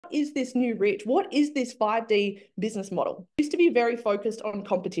is this new rich? What is this 5D business model? It used to be very focused on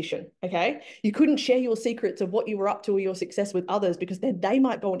competition, okay? You couldn't share your secrets of what you were up to or your success with others because then they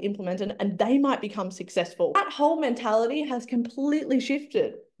might go and implement it and they might become successful. That whole mentality has completely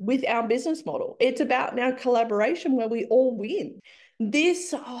shifted with our business model. It's about now collaboration where we all win.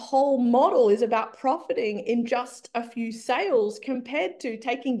 This whole model is about profiting in just a few sales compared to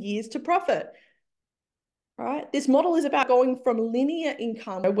taking years to profit. Right? This model is about going from linear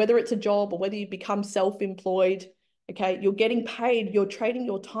income, whether it's a job or whether you become self-employed, okay? You're getting paid, you're trading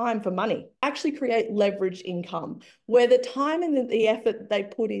your time for money. Actually create leveraged income where the time and the effort they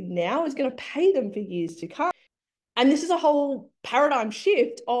put in now is going to pay them for years to come. And this is a whole paradigm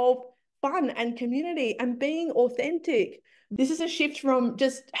shift of fun and community and being authentic. This is a shift from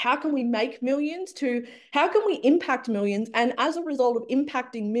just how can we make millions to how can we impact millions? And as a result of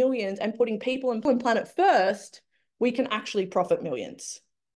impacting millions and putting people and planet first, we can actually profit millions.